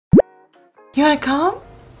You wanna come? You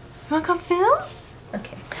wanna come film?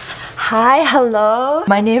 Okay. Hi, hello.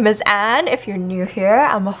 My name is Anne. If you're new here,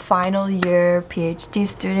 I'm a final year PhD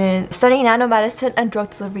student studying nanomedicine and drug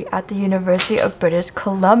delivery at the University of British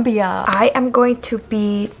Columbia. I am going to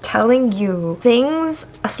be telling you things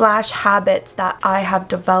 / habits that I have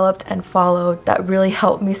developed and followed that really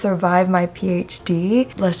helped me survive my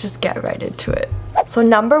PhD. Let's just get right into it. So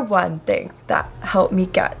number one thing that helped me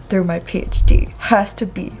get through my PhD has to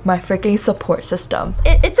be my freaking support system.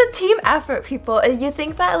 It's a team effort, people. And you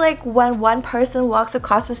think that like when one person walks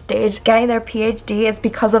across the stage getting their PhD, it's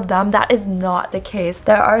because of them. That is not the case.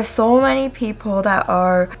 There are so many people that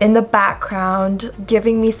are in the background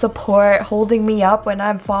giving me support, holding me up when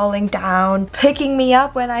I'm falling down, picking me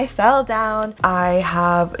up when I fell down. I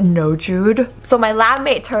have no Jude. So my lab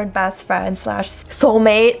mate turned best friend /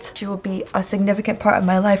 soulmate. She will be a significant part of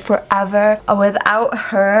my life forever. Without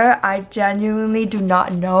her, I genuinely do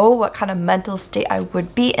not know what kind of mental state I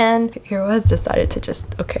would be in. Hero has decided to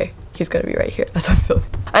just, okay, he's gonna be right here as I'm filming.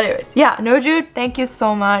 Anyways, yeah, no Jude, thank you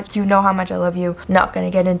so much. You know how much I love you. Not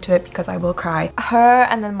gonna get into it because I will cry. Her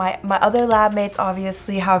and then my other lab mates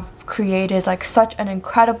obviously have created like such an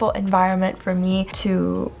incredible environment for me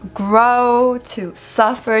to grow, to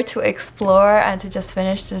suffer, to explore, and to just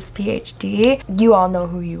finish this PhD. You all know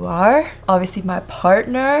who you are. Obviously my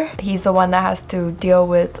partner, he's the one that has to deal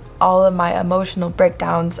with all of my emotional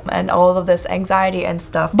breakdowns and all of this anxiety and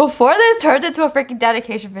stuff. Before this turned into a freaking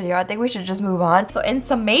dedication video, I think we should just move on. So in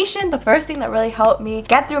summation, the first thing that really helped me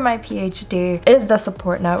get through my PhD is the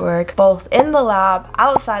support network, both in the lab,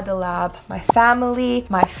 outside the lab, my family,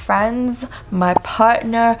 my friends, my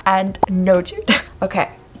partner, and no Jude.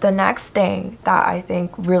 Okay. The next thing that I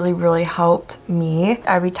think really helped me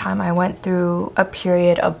every time I went through a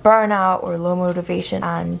period of burnout or low motivation,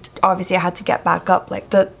 and obviously I had to get back up, like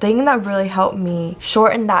the thing that really helped me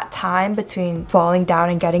shorten that time between falling down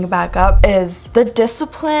and getting back up is the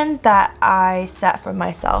discipline that I set for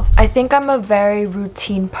myself. I think I'm a very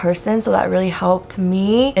routine person, so that really helped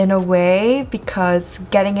me in a way because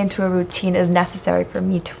getting into a routine is necessary for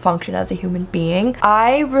me to function as a human being.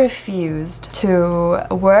 I refused to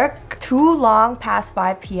work too long past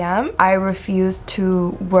 5 p.m. I refuse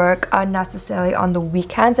to work unnecessarily on the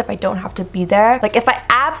weekends if I don't have to be there. Like if I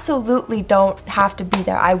absolutely don't have to be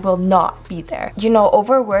there, I will not be there. You know,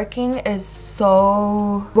 overworking is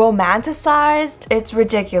so romanticized. It's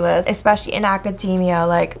ridiculous, especially in academia.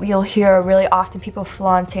 Like you'll hear really often people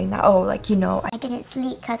flaunting that, oh, like, you know, I didn't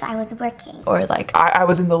sleep because I was working. Or like, I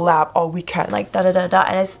was in the lab all weekend, like da-da-da-da.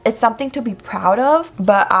 And it's something to be proud of,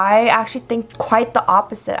 but I actually think quite the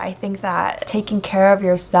opposite. I think that taking care of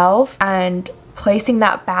yourself and placing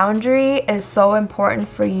that boundary is so important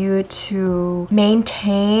for you to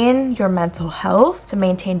maintain your mental health, to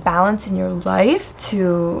maintain balance in your life,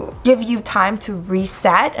 to give you time to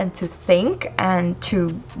reset and to think and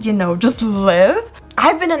to, you know, just live.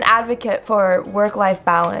 I've been an advocate for work-life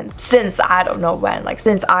balance since I don't know when, like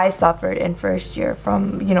since I suffered in first year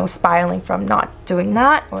from, you know, spiraling from not doing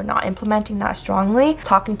that or not implementing that strongly.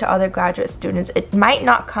 Talking to other graduate students, it might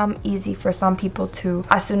not come easy for some people to,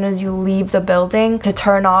 as soon as you leave the building, to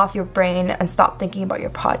turn off your brain and stop thinking about your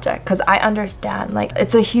project, because I understand like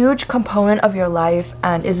it's a huge component of your life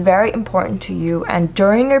and is very important to you, and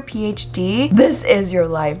during your PhD, this is your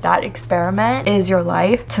life. That experiment is your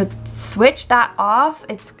life. To switch that off,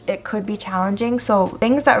 it could be challenging. So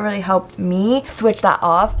things that really helped me switch that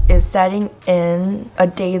off is setting in a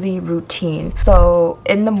daily routine. So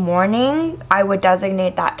in the morning, I would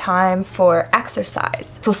designate that time for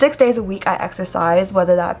exercise. So 6 days a week I exercise,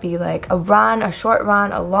 whether that be like a run, a short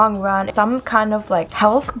run, a long run, some kind of like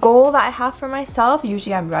health goal that I have for myself.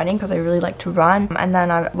 Usually I'm running because I really like to run, and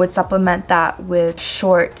then I would supplement that with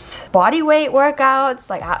short body weight workouts,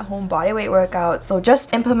 like at home body weight workouts. So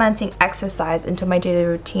just implementing exercise into my daily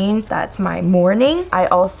routine. That's my morning. I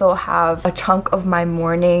also have a chunk of my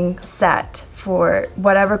morning set for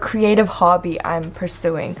whatever creative hobby I'm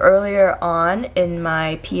pursuing. Earlier on in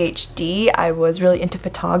my PhD, I was really into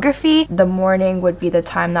photography. The morning would be the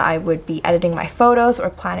time that I would be editing my photos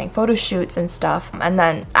or planning photo shoots and stuff. And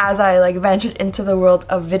then as I like ventured into the world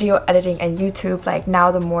of video editing and YouTube, like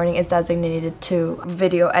now the morning is designated to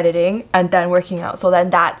video editing and then working out. So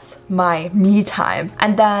then that's my me time.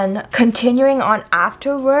 And then continuing on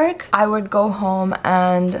after work, I would go home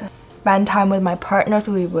and spend time with my partner,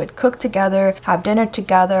 so we would cook together, have dinner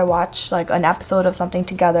together, watch like an episode of something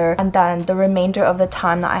together, and then the remainder of the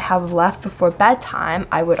time that I have left before bedtime,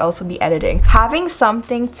 I would also be editing. Having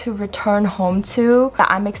something to return home to that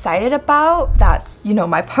I'm excited about, that's, you know,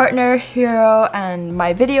 my partner Hero and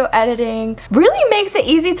my video editing, really makes it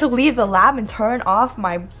easy to leave the lab and turn off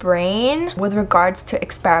my brain with regards to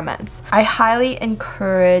experiments. I highly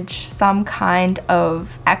encourage some kind of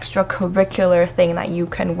extracurricular thing that you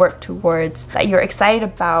can work towards that you're excited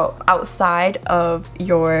about outside of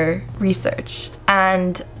your research.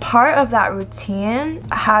 And part of that routine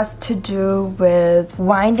has to do with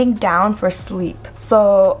winding down for sleep.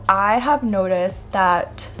 So I have noticed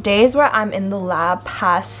that days where I'm in the lab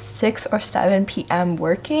past 6 or 7 p.m.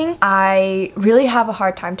 working, I really have a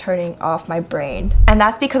hard time turning off my brain. And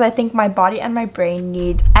that's because I think my body and my brain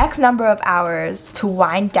need X number of hours to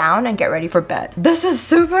wind down and get ready for bed. This is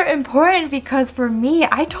super important because for me,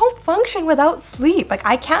 I don't function without sleep. Like,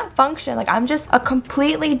 I can't function. Like, I'm just a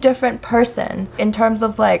completely different person in terms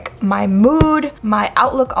of like my mood, my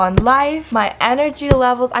outlook on life, my energy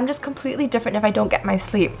levels. I'm just completely different if I don't get my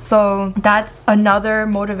sleep. So that's another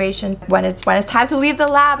motivation when it's time to leave the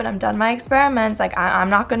lab and I'm done my experiments. Like, I'm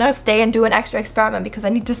not gonna stay and do an extra experiment because I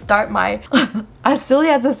need to start my as silly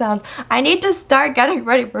as it sounds, I need to start getting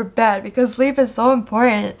ready for bed because sleep is so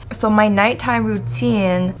important. So my nighttime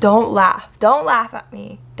routine, don't laugh at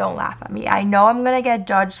me. Don't laugh at me. I know I'm gonna get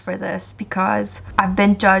judged for this because I've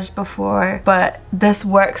been judged before, but this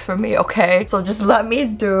works for me, okay? So just let me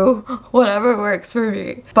do whatever works for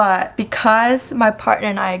me. But because my partner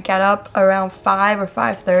and I get up around 5 or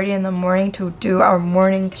 5:30 in the morning to do our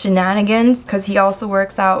morning shenanigans, because he also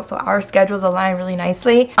works out, so our schedules align really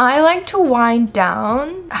nicely, I like to wind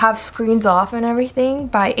down, have screens off and everything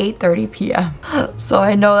by 8:30 p.m. So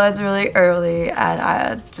I know that's really early, and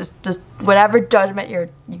I just whatever judgment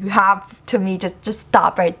you have to me, just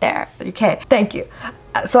stop right there. Okay, thank you.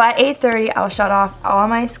 So at 8:30, I'll shut off all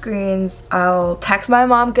my screens. I'll text my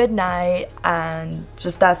mom good night, and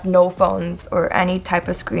just that's no phones or any type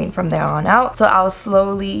of screen from there on out. So I'll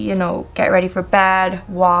slowly, you know, get ready for bed,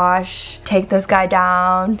 wash, take this guy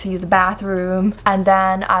down to use the bathroom, and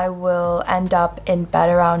then I will end up in bed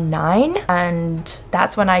around 9, and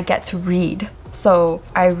that's when I get to read. So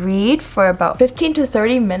I read for about 15 to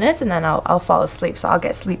 30 minutes and then I'll fall asleep, so I'll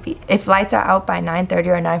get sleepy. If lights are out by 9:30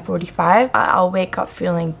 or 9:45, I'll wake up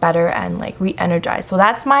feeling better and like re-energized. So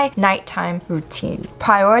that's my nighttime routine.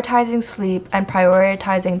 Prioritizing sleep and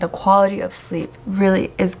prioritizing the quality of sleep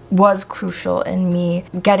really was crucial in me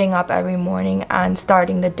getting up every morning and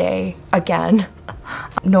starting the day again,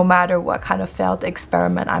 no matter what kind of failed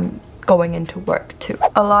experiment I'm going into work too.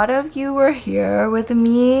 A lot of you were here with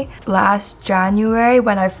me last January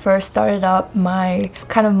when I first started up my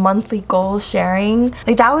kind of monthly goal sharing.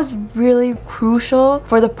 Like, that was really crucial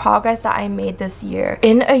for the progress that I made this year.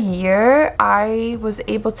 In a year, I was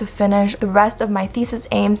able to finish the rest of my thesis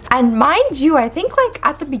aims, and mind you, I think like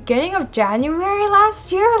at the beginning of January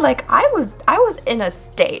last year, like I was in a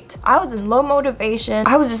state. I was in low motivation.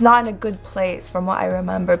 I was just not in a good place from what I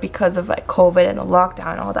remember because of like COVID and the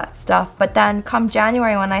lockdown and all that stuff. But then come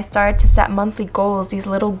January, when I started to set monthly goals, these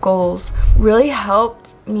little goals really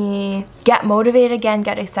helped me get motivated again,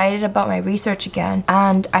 get excited about my research again.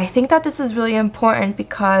 And I think that this is really important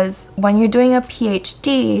because when you're doing a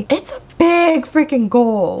PhD, it's a big freaking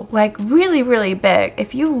goal, like really, really big.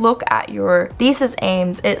 If you look at your thesis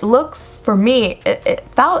aims, it looks, for me, it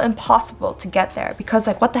felt impossible to get there because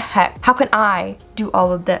like, what the heck? How can I do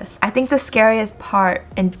all of this? I think the scariest part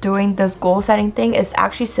in doing this goal setting thing is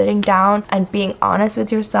actually sitting down and being honest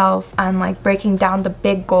with yourself and like breaking down the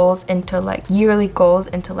big goals into like yearly goals,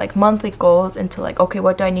 into like monthly goals, into like, okay,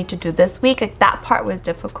 what do I need to do this week? Like, that part was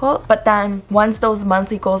difficult. But then once those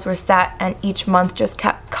monthly goals were set and each month just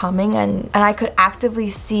kept coming, and I could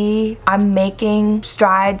actively see I'm making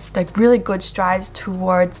strides, like really good strides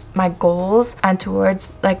towards my goals and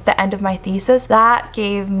towards like the end of my thesis, that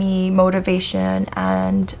gave me motivation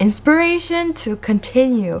and inspiration to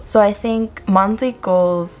continue. So I think monthly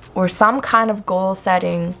goals or some kind of goal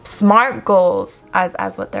setting, SMART goals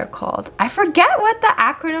as what they're called. I forget what the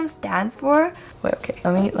acronym stands for. Wait, okay,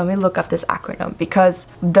 let me look up this acronym because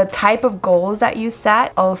the type of goals that you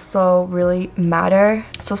set also really matter.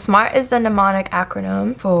 So So SMART is the mnemonic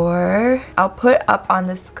acronym for, I'll put up on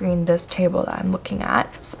the screen this table that I'm looking at: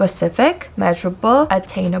 specific, measurable,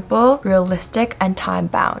 attainable, realistic, and time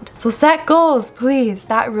bound. So set goals, please.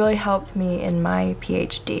 That really helped me in my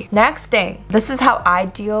PhD. Next thing, this is how I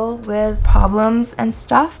deal with problems and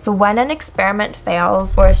stuff. So when an experiment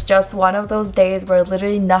fails, or it's just one of those days where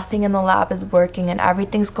literally nothing in the lab is working and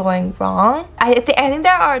everything's going wrong, I think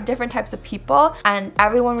there are different types of people and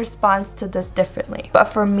everyone responds to this differently. But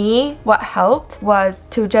for me, what helped was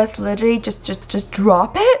to just literally just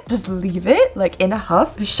drop it, just leave it like in a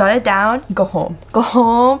huff, just shut it down, go home. Go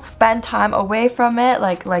home, spend time away from it,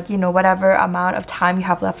 like you know, whatever amount of time you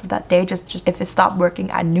have left of that day, just if it stopped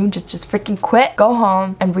working at noon, just freaking quit, go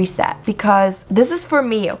home and reset. Because this is for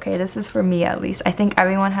me, okay? This is for me at least. I think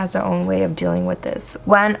everyone has their own way of dealing with this.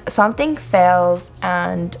 When something fails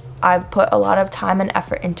and I've put a lot of time and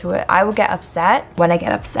effort into it, I will get upset. When I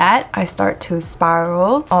get upset, I start to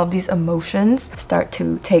spiral. All of these emotions start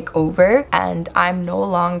to take over and I'm no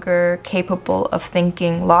longer capable of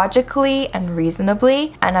thinking logically and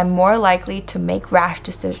reasonably, and I'm more likely to make rash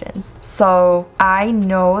decisions. So I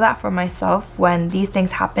know that for myself, when these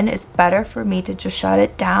things happen, it's better for me to just shut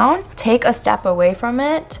it down, take a step away from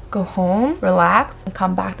it, go home, relax, and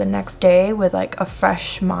come back the next day with like a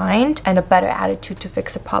fresh mind and a better attitude to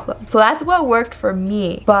fix a problem. So that's what worked for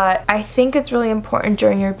me. But I think it's really important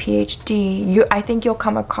during your PhD. I think you'll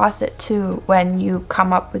come across it too when you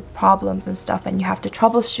come up with problems and stuff and you have to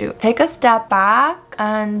troubleshoot. Take a step back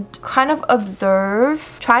and kind of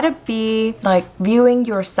observe. Try to be like viewing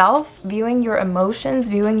yourself, viewing your emotions,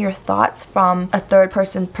 viewing your thoughts from a third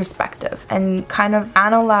person perspective, and kind of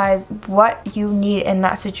analyze what you need in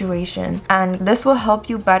that situation. And this will help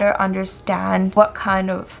you better understand what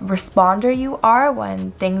kind of responder you are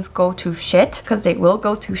when things go to shit, because they will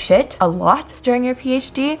go to shit a lot during your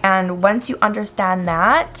PhD. And once you understand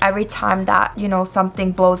that, every time that, you know,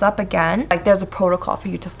 something blows up again, like there's a protocol for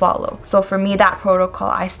you to follow. So for me, that protocol,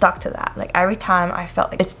 I stuck to that. Like every time I felt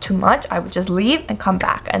like it's too much, I would just leave and come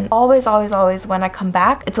back. And always when I come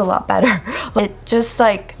back, it's a lot better. It just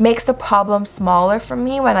like makes the problem smaller for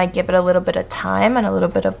me when I give it a little bit of time and a little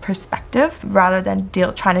bit of perspective rather than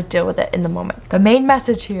trying to deal with it in the moment. The main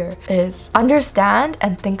message here is understand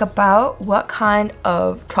and think about what kind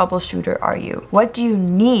of troubleshooter are you? What do you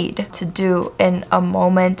need to do in a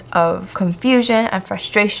moment of confusion and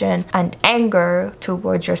frustration and anger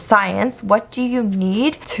towards your science? What do you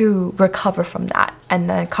need to recover from that? And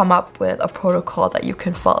then come up with a protocol that you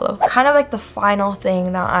can follow. Kind of like the final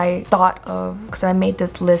thing that I thought of, because I made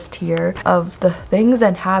this list here of the things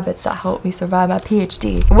and habits that helped me survive my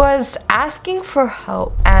PhD, was asking for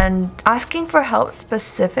help, and asking for help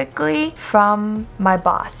specifically from my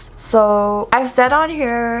boss. So I've said on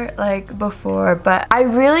here like before, but I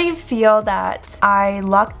really feel that I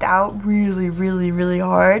lucked out really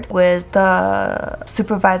hard with the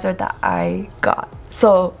supervisor that I got.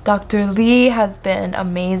 So Dr. Lee has been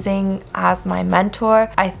amazing as my mentor.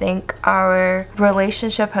 I think our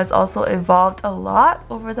relationship has also evolved a lot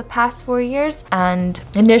over the past 4 years. And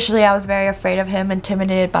initially I was very afraid of him,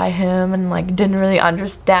 intimidated by him, and like didn't really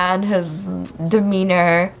understand his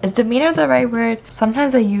demeanor. Is demeanor the right word?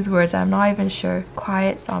 Sometimes I use words I'm not even sure.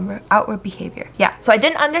 Quiet, somber, outward behavior. Yeah, so I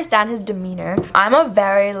didn't understand his demeanor. I'm a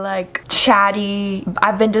very like chatty,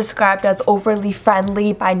 I've been described as overly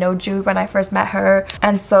friendly by Noju when I first met her.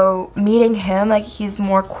 And so meeting him, like he's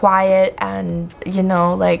more quiet and, you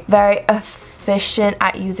know, like very efficient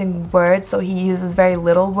at using words, so he uses very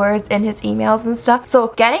little words in his emails and stuff. So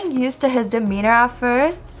getting used to his demeanor at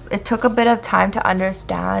first, it took a bit of time to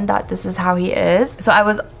understand that this is how he is. So I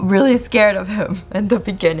was really scared of him in the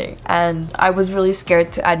beginning, and I was really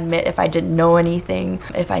scared to admit if I didn't know anything,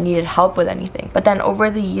 if I needed help with anything. But then over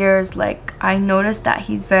the years, like I noticed that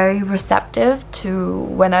he's very receptive to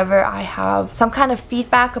whenever I have some kind of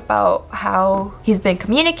feedback about how he's been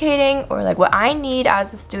communicating or like what I need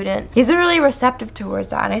as a student. He's really receptive towards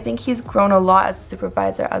that, and I think he's grown a lot as a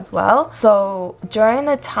supervisor as well. So during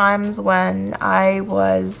the times when I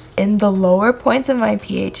was in the lower points of my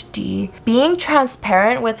PhD, being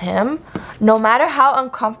transparent with him, no matter how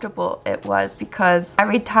uncomfortable it was, because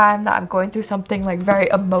every time that I'm going through something like very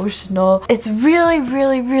emotional, it's really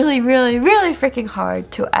freaking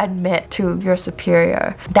hard to admit to your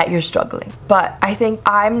superior that you're struggling. But I think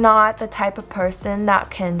I'm not the type of person that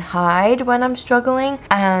can hide when I'm struggling,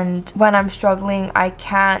 and when I'm struggling I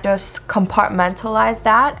can't just compartmentalize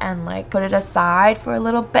that and like put it aside for a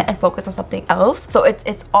little bit and focus on something else. So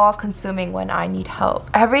it's all consuming when I need help.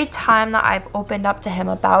 Every time that I've opened up to him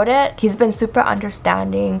about it, he's been been super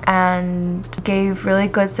understanding and gave really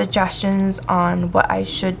good suggestions on what I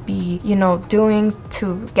should be, you know, doing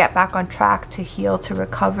to get back on track, to heal, to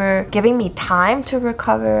recover, giving me time to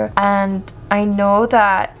recover. And I know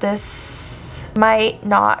that this might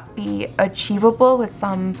not be achievable with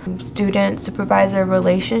some student supervisor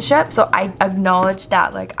relationship, so I acknowledge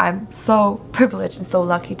that, like, I'm so privileged and so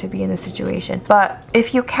lucky to be in this situation. But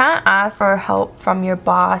if you can't ask for help from your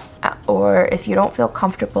boss, or if you don't feel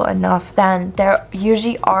comfortable enough, then there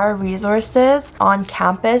usually are resources on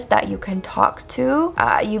campus that you can talk to.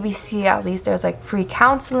 At UBC, at least, there's like free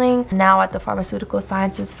counseling. Now at the pharmaceutical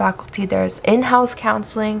sciences faculty, there's in-house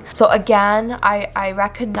counseling. So again, I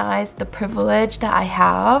recognize the privilege that I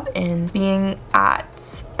have in being at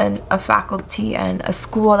a faculty and a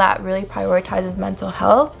school that really prioritizes mental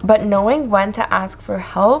health, but knowing when to ask for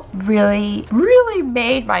help really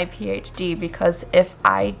made my PhD, because if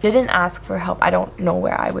I didn't ask for help, I don't know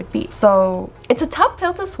where I would be. So it's a tough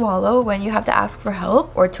pill to swallow when you have to ask for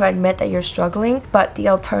help or to admit that you're struggling, but the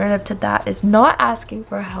alternative to that is not asking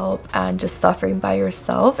for help and just suffering by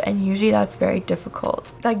yourself, and usually that's very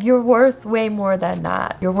difficult. Like, you're worth way more than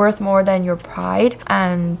that. You're worth more than your pride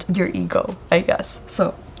and your ego, I guess.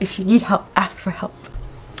 So if you need help, ask for help.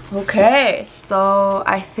 Okay, so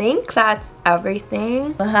I think that's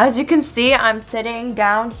everything. As you can see, I'm sitting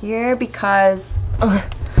down here because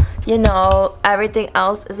you know, everything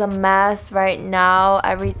else is a mess right now.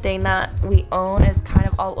 Everything that we own is kind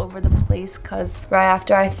of all over the place, because right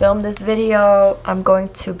after I film this video, I'm going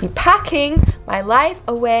to be packing my life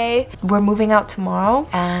away. We're moving out tomorrow,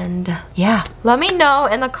 and yeah, let me know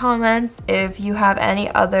in the comments if you have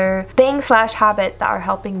any other things / habits that are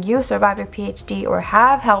helping you survive your PhD or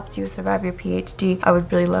have helped you survive your PhD. I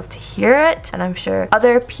would really love to hear it, and I'm sure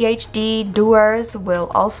other PhD doers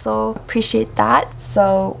will also appreciate that.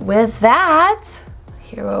 So with that,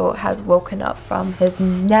 Hero has woken up from his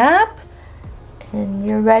nap, and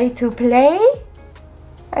you're ready to play?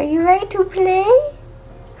 Are you ready to play?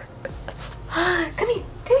 Come here, come here,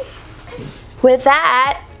 come here. With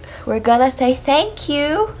that, we're gonna say thank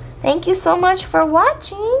you. Thank you so much for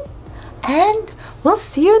watching, and we'll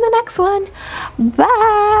see you in the next one.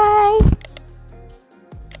 Bye!